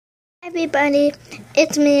Hi everybody,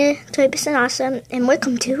 it's me, 20% Awesome, and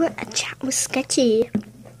welcome to a chat with Sketchy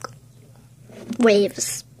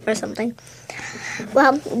Waves or something.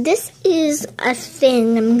 Well, this is a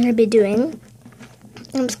thing I'm going to be doing.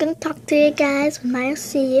 I'm just going to talk to you guys with my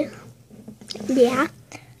OC. Yeah.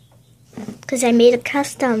 Because I made a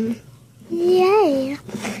custom. Yay.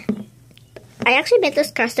 I actually made this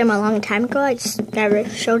custom a long time ago. I just never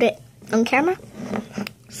showed it on camera.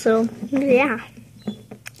 So, yeah.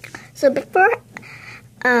 So before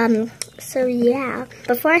I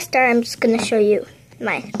start, I'm just gonna show you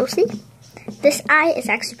my OC. This eye is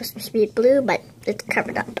actually supposed to be blue, but it's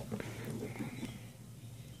covered up.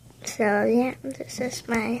 So yeah, this is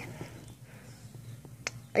my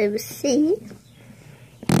OC.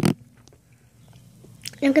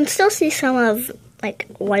 You can still see some of like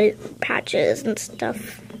white patches and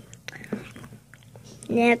stuff.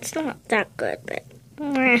 Yeah, it's not that good, but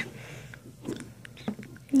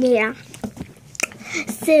yeah.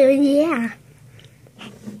 So yeah.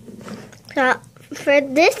 So for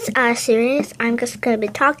this series, I'm just gonna be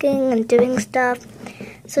talking and doing stuff.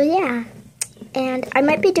 So yeah. And I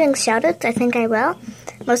might be doing shoutouts. I think I will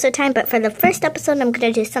most of the time. But for the first episode, I'm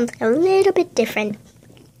gonna do something a little bit different.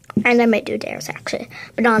 And I might do dares actually,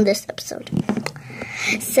 but on this episode.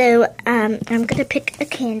 So I'm gonna pick a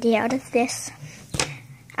candy out of this.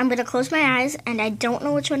 I'm gonna close my eyes, and I don't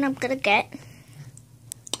know which one I'm gonna get.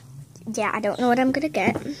 Yeah, I don't know what I'm gonna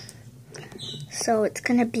get. So it's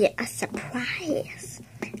gonna be a surprise.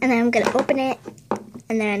 And then I'm gonna open it,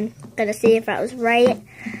 and then gonna see if I was right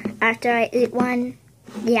after I eat one.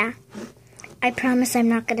 Yeah. I promise I'm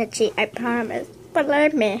not gonna cheat. I promise.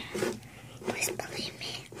 Believe me. Please believe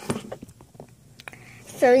me.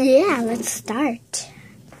 So yeah, let's start.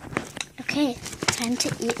 Okay, time to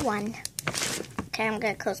eat one. Okay, I'm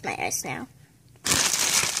gonna close my eyes now.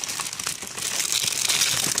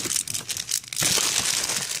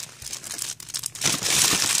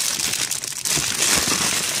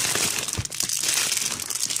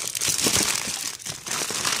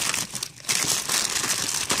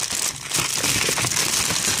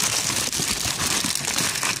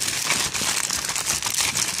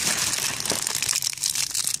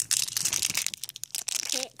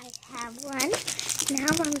 Okay, I have one. Now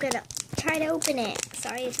I'm gonna try to open it.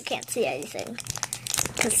 Sorry if you can't see anything,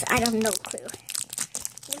 because I have no clue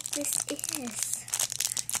what this is.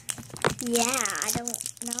 Yeah, I don't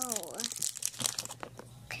know.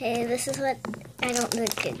 Okay, this is what, I don't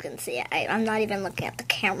think you can see it. I'm not even looking at the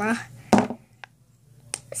camera.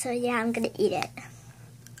 So yeah, I'm gonna eat it.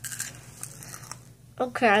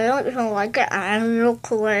 Okay, I don't even like it. I have no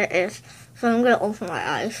clue what it is. So I'm gonna open my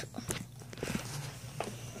eyes.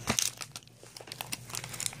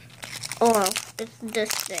 Oh, it's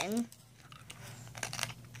this thing.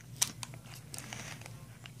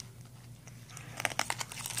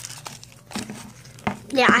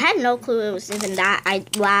 Yeah, I had no clue it was even that. I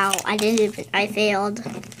failed.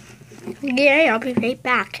 Yay, I'll be right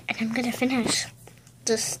back. And I'm gonna finish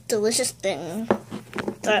this delicious thing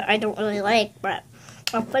that I don't really like, but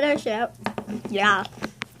I'll finish it. Yeah.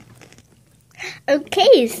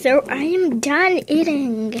 Okay, so I am done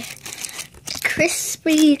eating.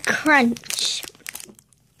 Crispy Crunch.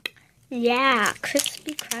 Yeah,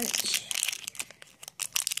 Crispy Crunch.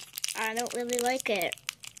 I don't really like it.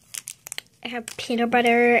 I have peanut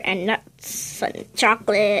butter and nuts and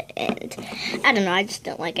chocolate and I don't know, I just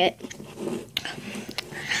don't like it.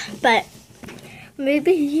 But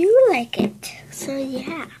maybe you like it. So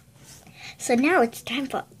yeah. So now it's time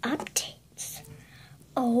for updates.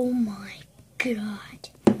 Oh my god.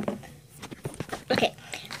 Okay.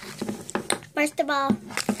 First of all,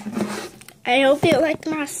 I hope you liked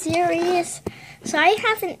my series. So I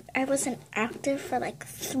wasn't active for like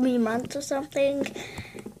 3 months or something.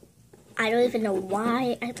 I don't even know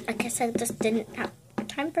why. I guess I just didn't have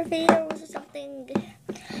time for videos or something.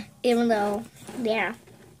 Even though, yeah,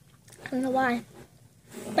 I don't know why.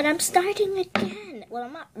 But I'm starting again. Well,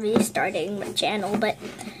 I'm not restarting my channel, but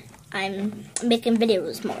I'm making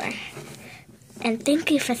videos more. And thank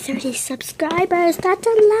you for 30 subscribers. That's a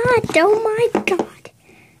lot. Oh my god.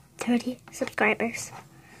 30 subscribers.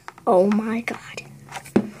 Oh my god.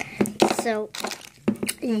 So,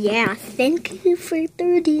 yeah. Thank you for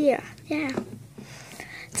 30. Yeah.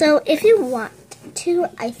 So, if you want to,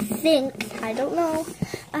 I don't know.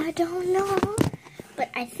 But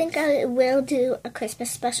I think I will do a Christmas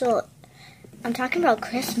special. I'm talking about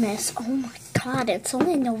Christmas. Oh my god. It's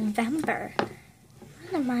only November.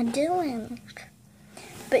 What am I doing?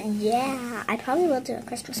 But yeah, I probably will do a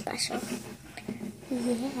Christmas special.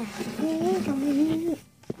 Yeah.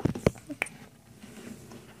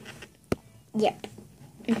 Yep.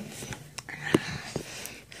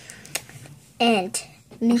 And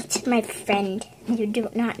meet my friend you do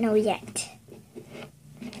not know yet.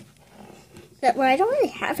 Well, I don't really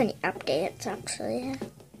have any updates, actually.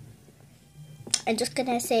 I'm just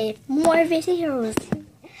gonna say more videos.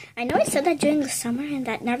 I know I said that during the summer and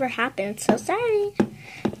that never happened, so sorry.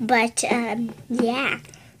 But, yeah,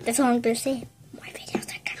 that's all I'm gonna say. More videos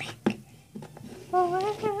are coming.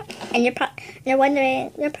 And you're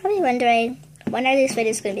probably wondering, when are these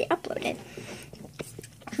videos gonna be uploaded?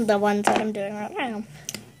 The ones that I'm doing right now.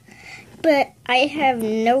 But I have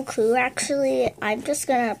no clue, actually. I'm just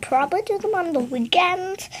gonna probably do them on the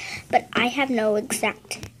weekends, but I have no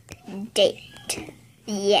exact date.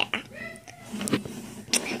 Yeah.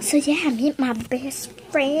 So yeah, meet my best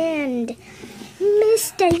friend,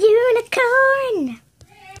 Mr. Unicorn.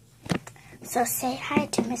 So say hi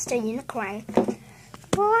to Mr. Unicorn.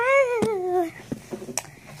 Wow.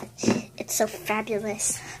 It's so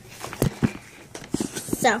fabulous.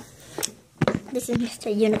 So, this is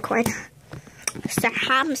Mr. Unicorn. So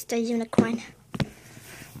hi, Mr. Unicorn.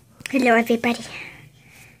 Hello, everybody.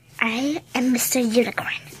 I am Mr.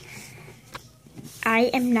 Unicorn.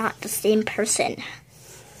 I am not the same person.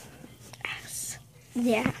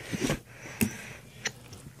 Yeah.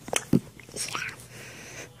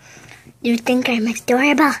 You think I'm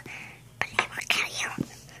adorable, but I will kill you.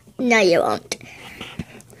 No, you won't.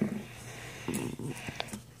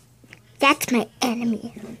 That's my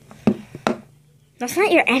enemy. That's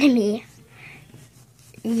not your enemy.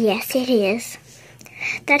 Yes, it is.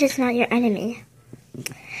 That is not your enemy.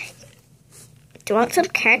 Do you want some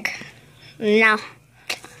cake? No.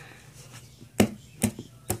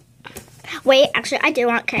 Wait, actually, I do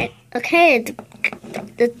want cake. Okay,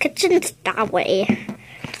 the kitchen's that way.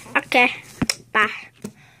 Okay, bye.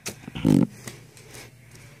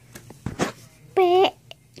 Wait.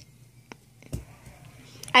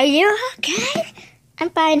 Are you okay? I'm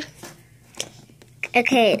fine.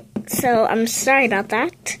 Okay, so I'm sorry about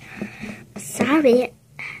that. Sorry.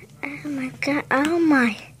 Oh my god. Oh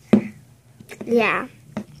my. Yeah.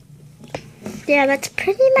 Yeah, that's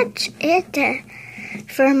pretty much it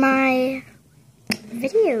for my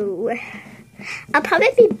video. I'll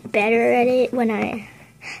probably be better at it when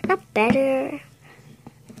not better.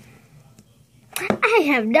 I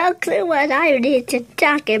have no clue what I need to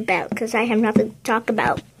talk about because I have nothing to talk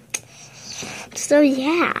about. So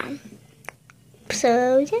yeah.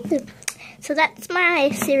 So that's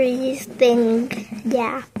my series thing.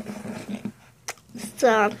 Yeah.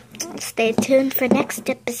 So stay tuned for next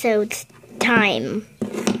episode's time.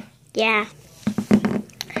 Yeah.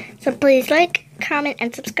 So please like, comment,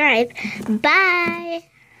 and subscribe. Bye.